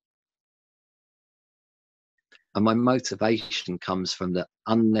my motivation comes from the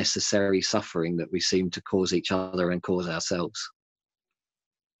unnecessary suffering that we seem to cause each other and cause ourselves.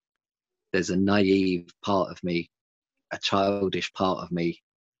 There's a naive part of me, a childish part of me,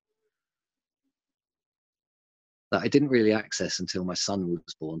 that I didn't really access until my son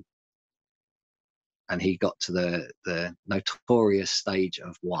was born. And he got to the notorious stage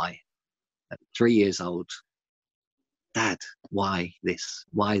of why. At 3 years old, Dad, why this?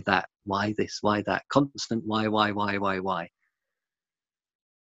 Why that? Why this? Why that? Constant why?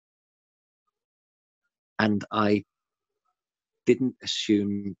 And I didn't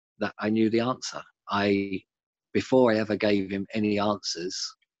assume that I knew the answer. Before I ever gave him any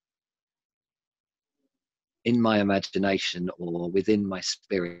answers, in my imagination or within my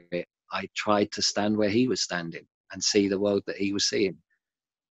spirit, I tried to stand where he was standing and see the world that he was seeing.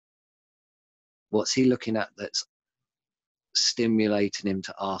 What's he looking at that's stimulating him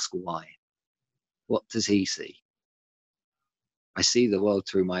to ask why? What does he see? I see the world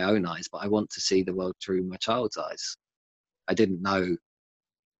through my own eyes, but I want to see the world through my child's eyes. I didn't know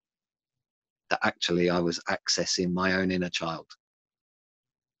that actually I was accessing my own inner child.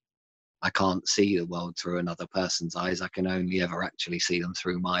 I can't see the world through another person's eyes. I can only ever actually see them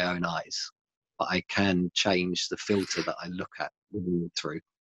through my own eyes. But I can change the filter that I look at through.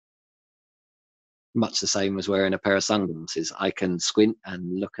 Much the same as wearing a pair of sunglasses. I can squint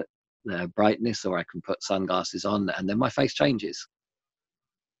and look at the brightness, or I can put sunglasses on, and then my face changes.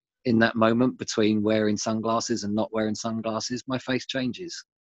 In that moment between wearing sunglasses and not wearing sunglasses, my face changes.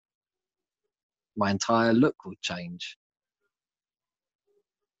 My entire look will change.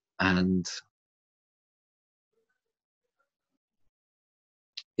 And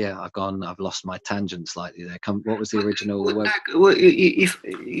yeah, I've lost my tangent slightly there. What was the original word? Well,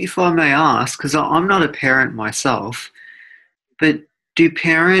 if I may ask, because I'm not a parent myself, but do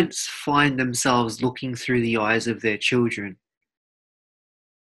parents find themselves looking through the eyes of their children?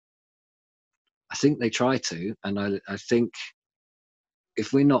 I think they try to, and I think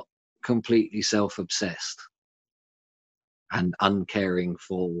if we're not completely self-obsessed and uncaring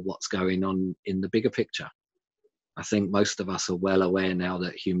for what's going on in the bigger picture, I think most of us are well aware now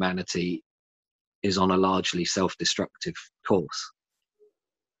that humanity is on a largely self-destructive course.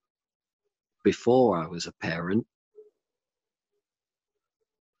 Before I was a parent,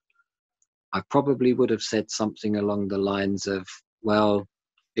 I probably would have said something along the lines of, well,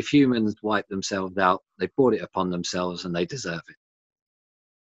 if humans wipe themselves out, they brought it upon themselves and they deserve it.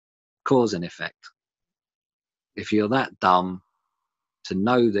 Cause and effect. If you're that dumb to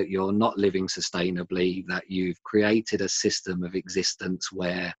know that you're not living sustainably, that you've created a system of existence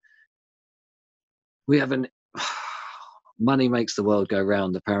where we have money makes the world go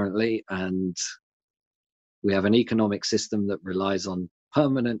round, apparently, and we have an economic system that relies on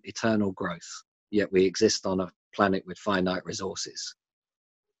permanent, eternal growth, yet we exist on a planet with finite resources.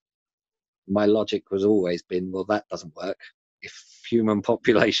 My logic has always been, well, that doesn't work. If human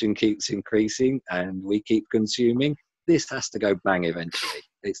population keeps increasing and we keep consuming, this has to go bang eventually.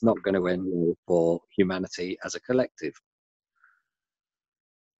 It's not going to end well for humanity as a collective.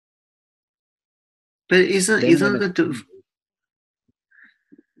 But isn't Then when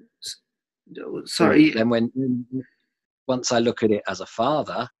the sorry? then when once I look at it as a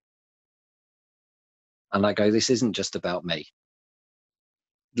father and I go, this isn't just about me.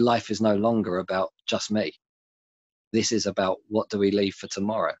 Life is no longer about just me. This is about what do we leave for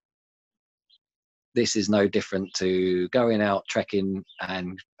tomorrow. This is no different to going out trekking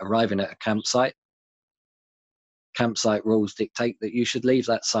and arriving at a campsite. Campsite rules dictate that you should leave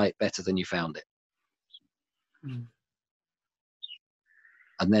that site better than you found it. Mm.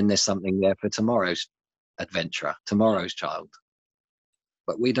 And then there's something there for tomorrow's adventurer, tomorrow's child.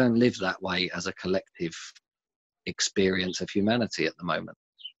 But we don't live that way as a collective experience of humanity at the moment.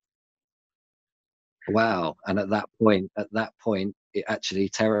 Wow. And at that point, it actually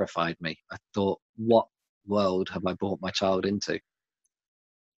terrified me. I thought, what world have I brought my child into?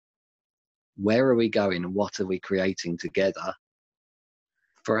 Where are we going? What are we creating together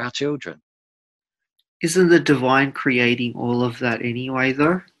for our children? Isn't the divine creating all of that anyway,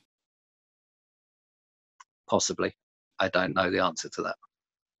 though? Possibly. I don't know the answer to that.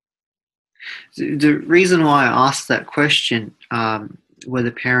 The reason why I asked that question,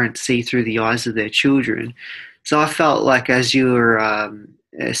 whether parents see through the eyes of their children, so I felt like as you were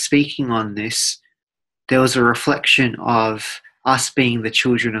speaking on this, there was a reflection of us being the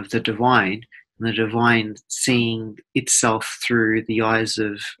children of the divine, and the divine seeing itself through the eyes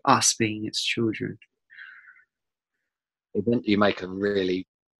of us being its children. You make a really,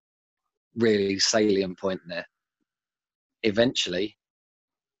 really salient point there. Eventually,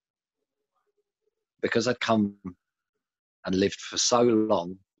 because I'd come and lived for so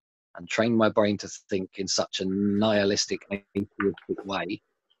long and trained my brain to think in such a nihilistic, atheistic way,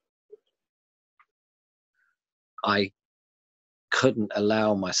 I couldn't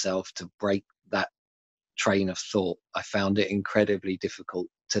allow myself to break that train of thought. I found it incredibly difficult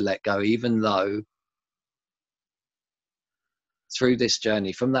to let go, even though through this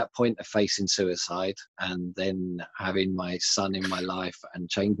journey, from that point of facing suicide and then having my son in my life and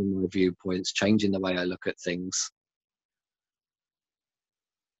changing my viewpoints, changing the way I look at things,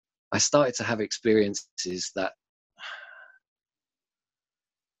 I started to have experiences that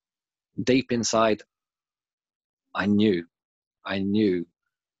deep inside, I knew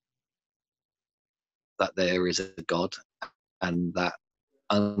that there is a God and that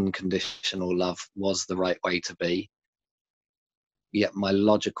unconditional love was the right way to be. Yet my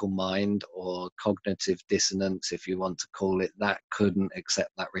logical mind, or cognitive dissonance, if you want to call it that, couldn't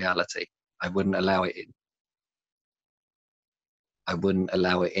accept that reality. I wouldn't allow it in.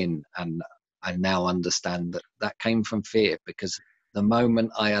 And I now understand that that came from fear, because the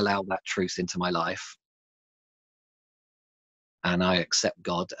moment I allow that truth into my life and I accept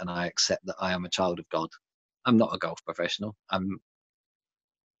God and I accept that I am a child of God, I'm not a golf professional. I'm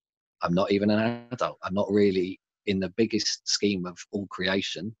not even an adult. I'm not really in the biggest scheme of all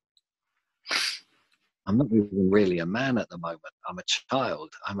creation. I'm not even really a man at the moment. I'm a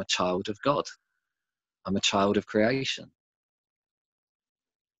child. I'm a child of God. I'm a child of creation.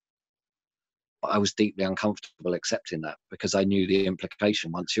 But I was deeply uncomfortable accepting that because I knew the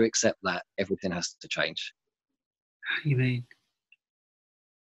implication. Once you accept that, everything has to change. How do you mean?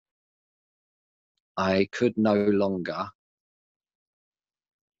 I could no longer.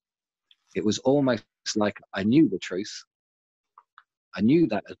 It was almost like I knew the truth. I knew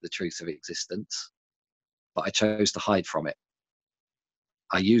that as the truth of existence, but I chose to hide from it.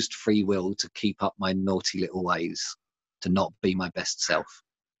 I used free will to keep up my naughty little ways, to not be my best self.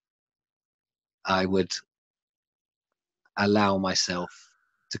 I would allow myself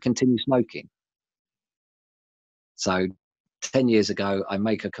to continue smoking. So 10 years ago, I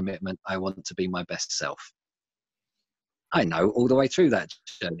make a commitment. I want to be my best self. I know all the way through that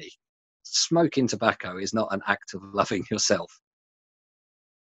journey, smoking tobacco is not an act of loving yourself.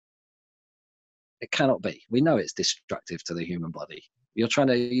 It cannot be. We know it's destructive to the human body.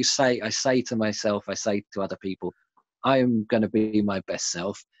 I say to myself, I say to other people, I am going to be my best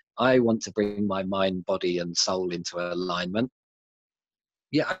self. I want to bring my mind, body, and soul into alignment.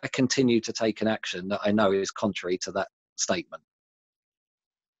 Yet I continue to take an action that I know is contrary to that statement.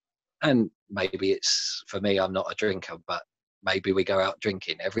 And maybe it's, for me, I'm not a drinker, but maybe we go out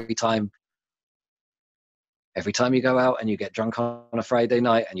drinking. Every time you go out and you get drunk on a Friday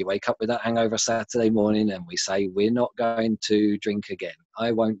night and you wake up with that hangover Saturday morning and we say, we're not going to drink again.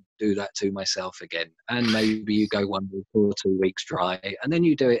 I won't do that to myself again. And maybe you go 1 week or 2 weeks dry and then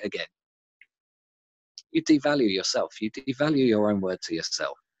you do it again. You devalue yourself. You devalue your own word to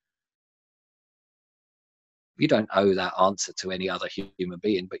yourself. You don't owe that answer to any other human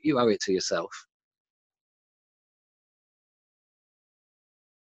being, but you owe it to yourself.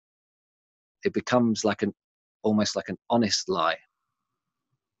 It becomes almost like an honest lie,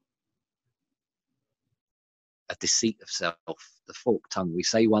 a deceit of self, the forked tongue. We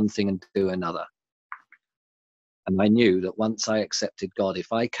say one thing and do another. And I knew that once I accepted God,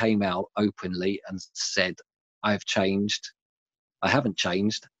 if I came out openly and said, I've changed, I haven't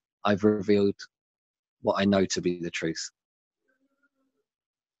changed, I've revealed what I know to be the truth.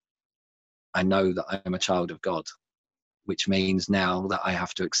 I know that I am a child of God, which means now that I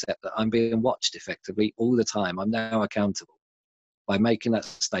have to accept that I'm being watched effectively all the time. I'm now accountable. By making that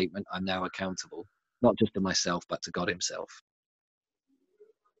statement, I'm now accountable, not just to myself, but to God himself.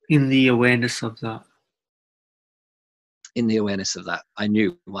 In the awareness of that. In the awareness of that, I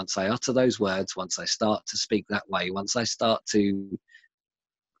knew once I utter those words, once I start to speak that way, once I start to,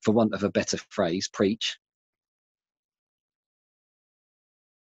 for want of a better phrase, preach,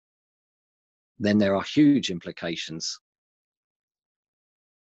 then there are huge implications.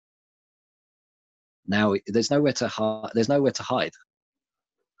 Now there's nowhere to hide.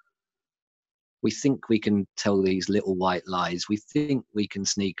 We think we can tell these little white lies. We think we can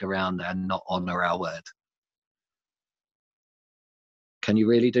sneak around and not honor our word. Can you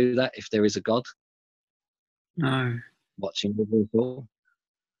really do that if there is a God No. watching over us all?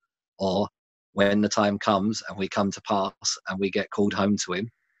 Or when the time comes and we come to pass and we get called home to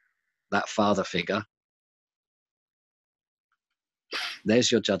him, that father figure,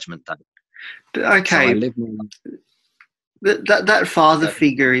 there's your judgment day. Okay. So I live my life. That father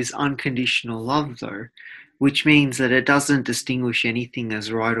figure is unconditional love, though, which means that it doesn't distinguish anything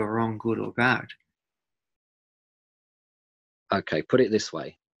as right or wrong, good or bad. Okay, put it this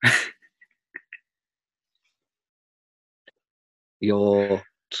way. You're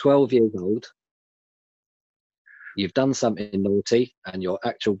 12 years old. You've done something naughty and your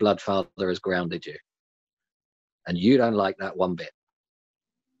actual blood father has grounded you. And you don't like that one bit.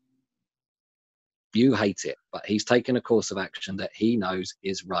 You hate it, but he's taken a course of action that he knows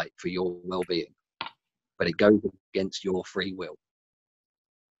is right for your well-being. But it goes against your free will.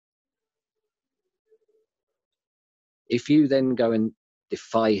 If you then go and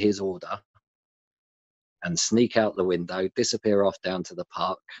defy his order and sneak out the window, disappear off down to the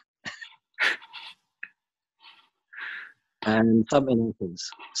park, and something happens,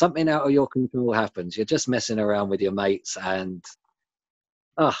 something out of your control happens, you're just messing around with your mates and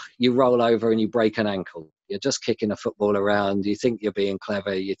you roll over and you break an ankle. You're just kicking a football around. You think you're being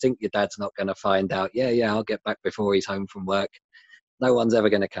clever. You think your dad's not going to find out. Yeah, I'll get back before he's home from work. No one's ever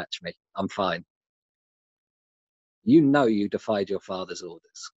going to catch me. I'm fine. You know you defied your father's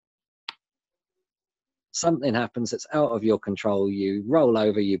orders. Something happens that's out of your control. You roll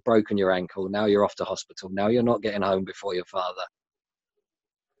over, you've broken your ankle. Now you're off to hospital. Now you're not getting home before your father.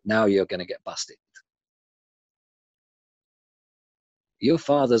 Now you're going to get busted. Your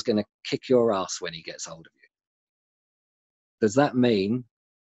father's going to kick your ass when he gets hold of you. Does that mean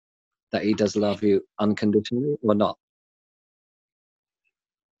that he does love you unconditionally or not.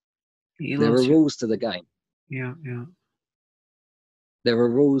 There are rules to the game. Yeah, yeah. There are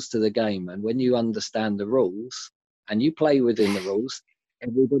rules to the game, and when you understand the rules and you play within the rules,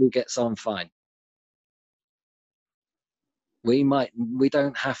 everybody gets on fine. We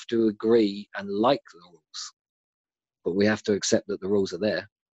don't have to agree and like the rules, but we have to accept that the rules are there.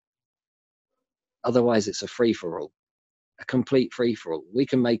 Otherwise, it's a free-for-all, a complete free-for-all. We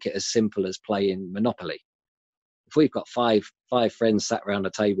can make it as simple as playing Monopoly. If we've got five friends sat around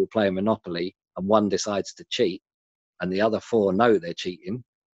a table playing Monopoly and one decides to cheat and the other four know they're cheating,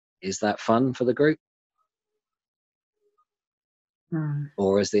 is that fun for the group?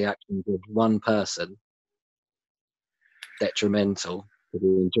 Or is the actions of one person detrimental to the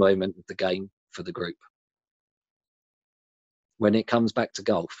enjoyment of the game for the group? When it comes back to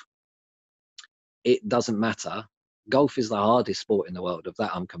golf, it doesn't matter. Golf is the hardest sport in the world, of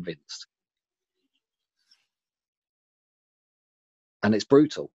that I'm convinced. And it's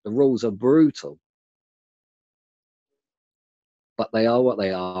brutal. The rules are brutal. But they are what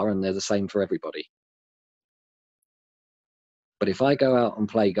they are, and they're the same for everybody. But if I go out and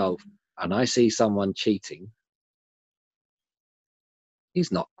play golf and I see someone cheating,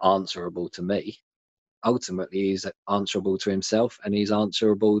 he's not answerable to me. Ultimately, he's answerable to himself, and he's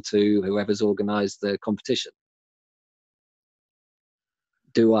answerable to whoever's organised the competition.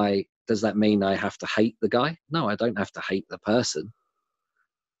 Does that mean I have to hate the guy? No, I don't have to hate the person.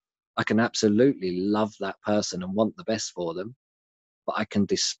 I can absolutely love that person and want the best for them, but I can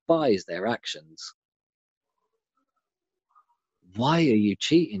despise their actions. Why are you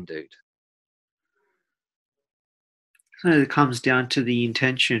cheating, dude? So it comes down to the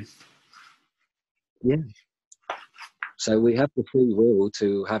intention. Yeah. So we have the free will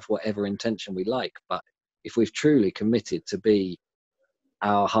to have whatever intention we like, but if we've truly committed to be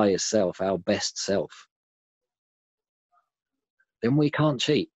our highest self, our best self, then we can't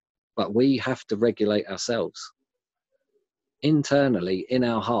cheat. But we have to regulate ourselves. Internally, in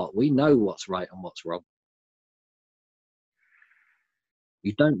our heart, we know what's right and what's wrong.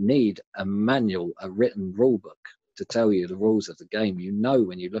 You don't need a manual, a written rule book to tell you the rules of the game. You know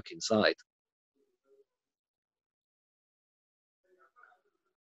when you look inside.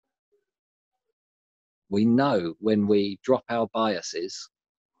 We know when we drop our biases,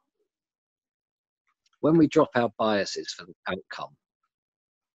 for the outcome.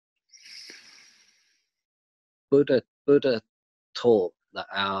 Buddha taught that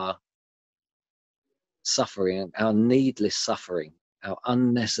our suffering, our needless suffering, our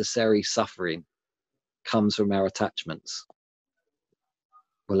unnecessary suffering comes from our attachments.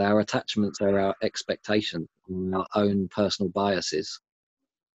 Well, our attachments are our expectations, our own personal biases.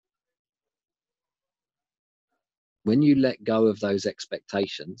 When you let go of those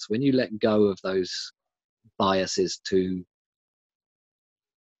expectations, when you let go of those biases to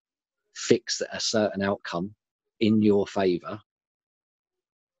fix a certain outcome in your favor,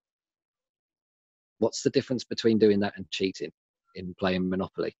 what's the difference between doing that and cheating in playing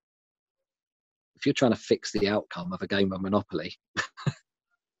Monopoly? If you're trying to fix the outcome of a game of Monopoly,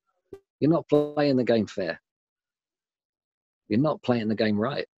 you're not playing the game fair. You're not playing the game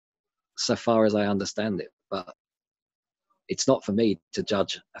right, so far as I understand it. But it's not for me to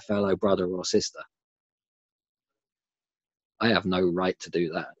judge a fellow brother or sister. I have no right to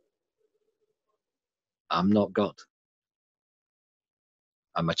do that. I'm not God.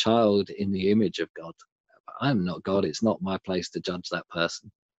 I'm a child in the image of God. But I'm not God. It's not my place to judge that person.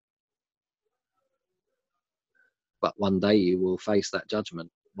 But one day you will face that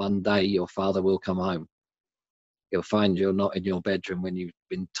judgment. One day your father will come home. He'll find you're not in your bedroom when you've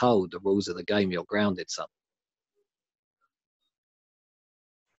been told the rules of the game. You're grounded, son.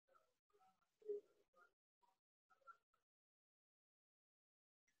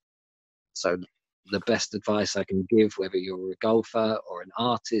 So the best advice I can give, whether you're a golfer or an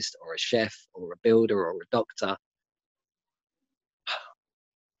artist or a chef or a builder or a doctor,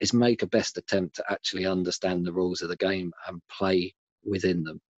 is make a best attempt to actually understand the rules of the game and play within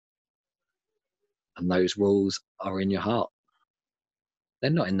them. And those rules are in your heart. They're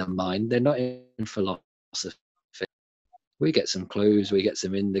not in the mind. They're not in philosophy. We get some clues, we get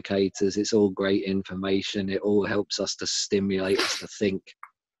some indicators. It's all great information. It all helps us to stimulate us to think.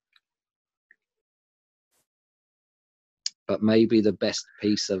 But maybe the best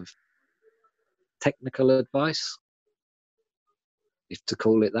piece of technical advice, if to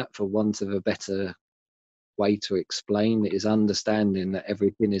call it that for want of a better way to explain it, is understanding that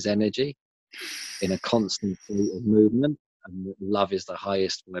everything is energy in a constant state of movement, and that love is the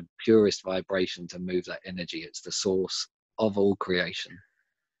highest, the purest vibration to move that energy. It's the source of all creation.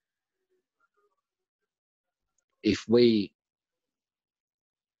 if we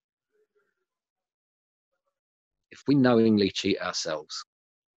knowingly cheat ourselves,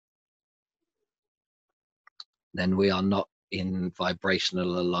 then we are not in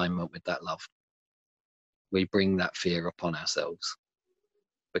vibrational alignment with that love. We bring that fear upon ourselves,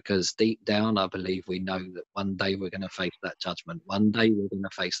 because deep down, I believe we know that one day we're going to face that judgment. One day we're going to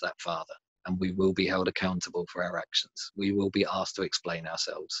face that Father, and we will be held accountable for our actions. We will be asked to explain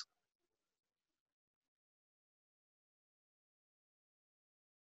ourselves.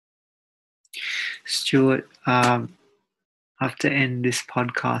 Stuart, I have to end this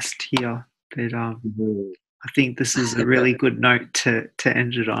podcast here, but I think this is a really good note to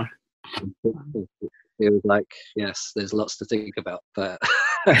end it on. It was like, yes, there's lots to think about, but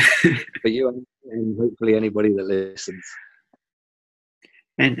for you and hopefully anybody that listens.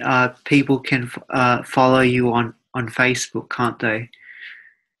 And people can follow you on Facebook, can't they?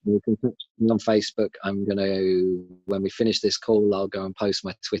 You can put me on Facebook. I'm going to, when we finish this call, I'll go and post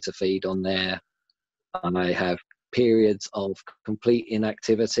my Twitter feed on there. I have periods of complete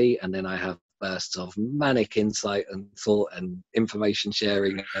inactivity, and then I have bursts of manic insight and thought and information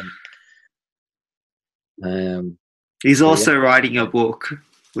sharing. And he's also writing a book,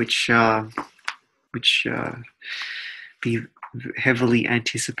 which be heavily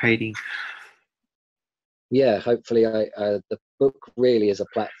anticipating. Yeah, hopefully the book really is a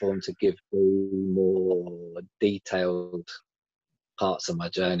platform to give the more detailed parts of my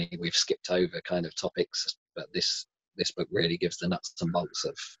journey. We've skipped over kind of topics, but this book really gives the nuts and bolts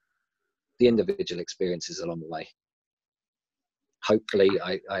of the individual experiences along the way. Hopefully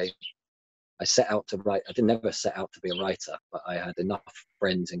I set out to write. I didn't never set out to be a writer, but I had enough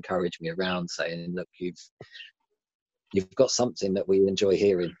friends encourage me around saying, look, you've got something that we enjoy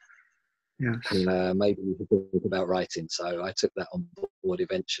hearing. Yes. Maybe we could talk about writing. So I took that on board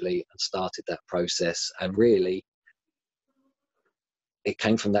eventually and started that process. And really, it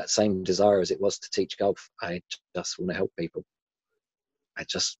came from that same desire as it was to teach golf. I just want to help people.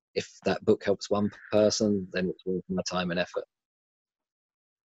 If that book helps one person, then it's worth my time and effort.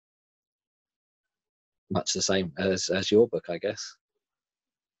 Much the same as your book, I guess.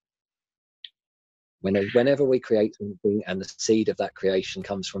 Whenever we create something and the seed of that creation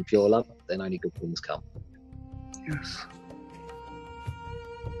comes from pure love, then only good things come. Yes.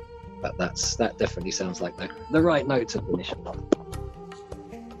 But that definitely sounds like the right note to finish on.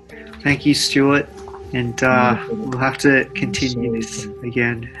 Thank you, Stuart. And we'll have to continue this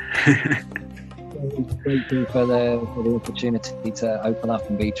again. Grateful for the opportunity to open up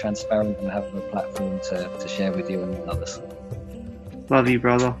and be transparent and have a platform to share with you and others. Love you,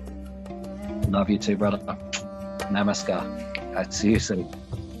 brother. Love you too, brother. Namaskar. I'll see you soon.